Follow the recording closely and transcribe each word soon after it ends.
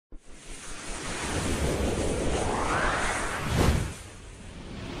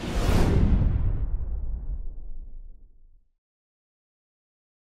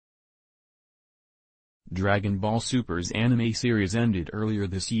Dragon Ball Super's anime series ended earlier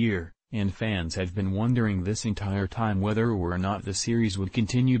this year, and fans have been wondering this entire time whether or not the series would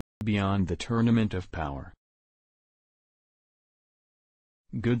continue beyond the Tournament of Power.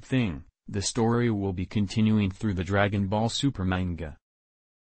 Good thing, the story will be continuing through the Dragon Ball Super manga.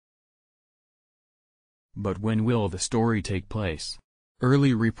 But when will the story take place?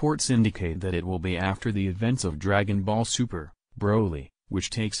 Early reports indicate that it will be after the events of Dragon Ball Super, Broly, which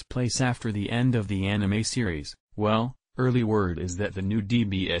takes place after the end of the anime series. Well, early word is that the new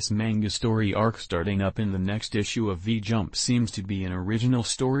DBS manga story arc starting up in the next issue of V-Jump seems to be an original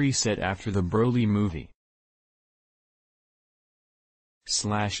story set after the Broly movie.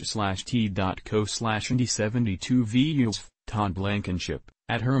 /t.co/indie72vulf, Todd Blankenship,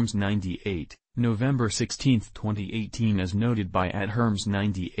 @Herms98, November 16, 2018. As noted by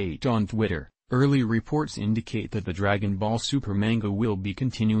 @Herms98 on Twitter, early reports indicate that the Dragon Ball Super manga will be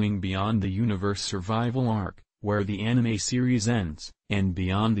continuing beyond the Universe Survival arc, where the anime series ends, and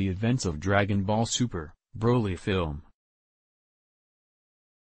beyond the events of Dragon Ball Super, Broly film.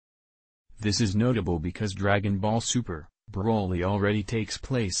 This is notable because Dragon Ball Super, Broly already takes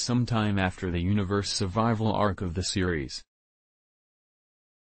place sometime after the Universe Survival arc of the series.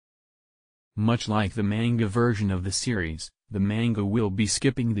 Much like the manga version of the series, the manga will be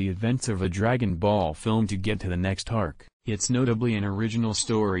skipping the events of a Dragon Ball film to get to the next arc. It's notably an original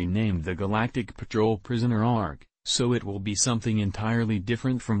story named the Galactic Patrol Prisoner arc, so it will be something entirely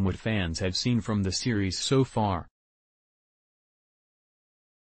different from what fans have seen from the series so far.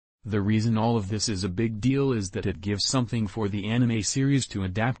 The reason all of this is a big deal is that it gives something for the anime series to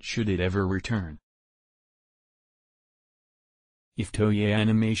adapt should it ever return. If Toei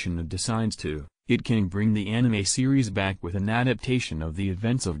Animation decides to, it can bring the anime series back with an adaptation of the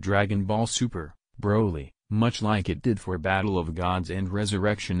events of Dragon Ball Super, Broly, much like it did for Battle of Gods and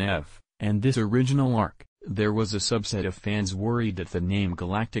Resurrection F, and this original arc. There was a subset of fans worried that the name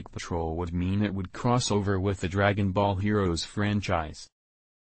Galactic Patrol would mean it would cross over with the Dragon Ball Heroes franchise.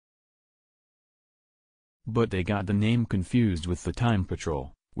 But they got the name confused with the Time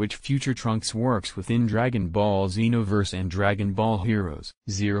Patrol, which Future Trunks works within Dragon Ball Xenoverse and Dragon Ball Heroes.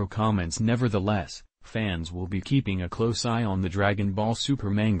 Zero comments. Nevertheless, fans will be keeping a close eye on the Dragon Ball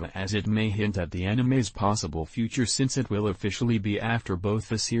Super manga as it may hint at the anime's possible future since it will officially be after both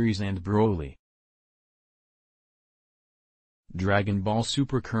the series and Broly. Dragon Ball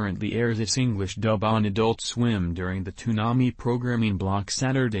Super currently airs its English dub on Adult Swim during the Toonami programming block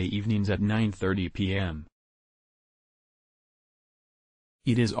Saturday evenings at 9:30 p.m.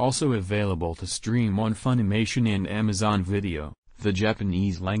 It is also available to stream on Funimation and Amazon Video. The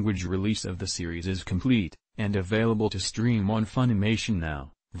Japanese language release of the series is complete, and available to stream on Funimation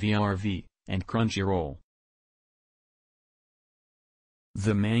Now, VRV, and Crunchyroll.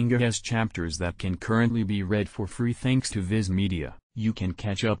 The manga has chapters that can currently be read for free thanks to Viz Media. You can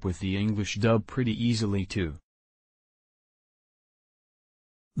catch up with the English dub pretty easily too.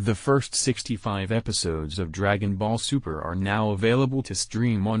 The first 65 episodes of Dragon Ball Super are now available to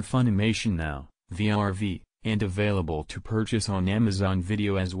stream on Funimation Now, VRV, and available to purchase on Amazon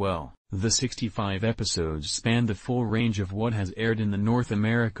Video as well. The 65 episodes span the full range of what has aired in the North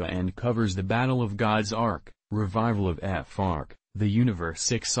America and covers the Battle of Gods arc, Revival of F arc, the Universe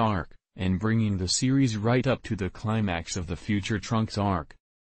 6 arc, and bringing the series right up to the climax of the Future Trunks arc.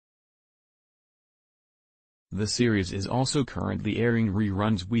 The series is also currently airing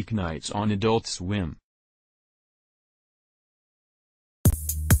reruns weeknights on Adult Swim.